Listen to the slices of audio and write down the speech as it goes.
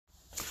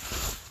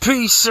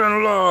Peace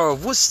and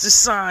love. What's the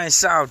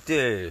science out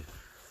there?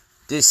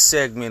 This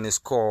segment is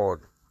called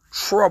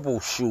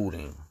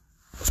Troubleshooting.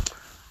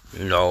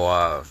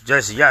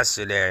 Just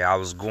yesterday I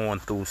was going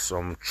through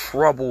some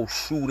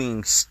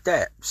troubleshooting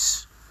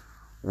steps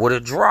with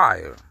a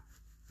dryer.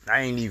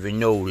 I didn't even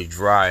know the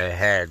dryer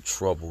had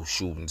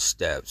troubleshooting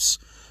steps.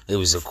 It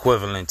was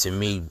equivalent to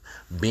me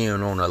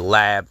being on a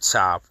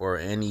laptop or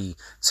any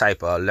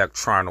type of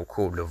electronic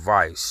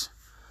device.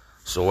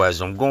 So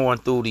as I'm going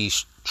through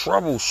these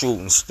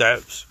troubleshooting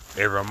steps,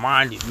 it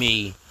reminded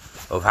me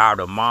of how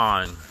the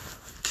mind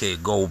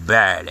could go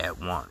bad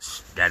at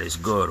once. That is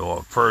good. Or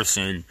a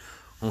person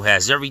who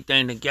has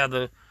everything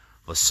together,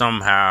 but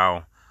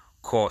somehow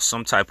caught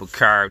some type of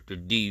character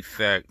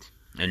defect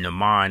and the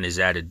mind is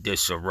at a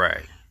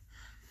disarray.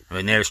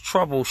 And there's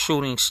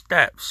troubleshooting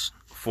steps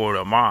for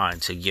the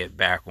mind to get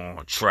back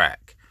on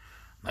track.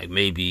 Like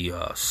maybe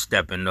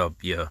stepping up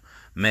your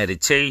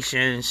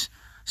meditations,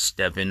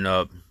 stepping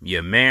up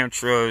your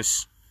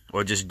mantras,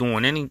 or just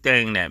doing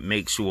anything that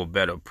makes you a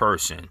better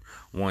person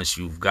once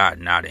you've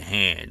gotten out of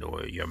hand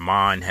or your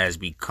mind has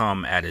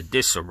become at a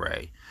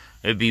disarray.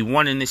 It'd be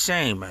one and the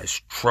same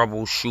as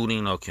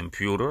troubleshooting a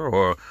computer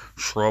or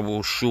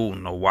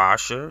troubleshooting a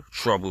washer,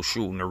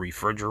 troubleshooting a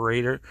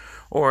refrigerator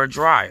or a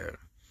dryer.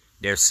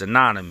 They're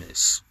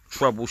synonymous.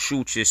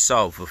 Troubleshoot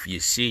yourself if you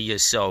see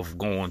yourself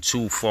going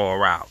too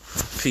far out.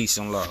 Peace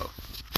and love.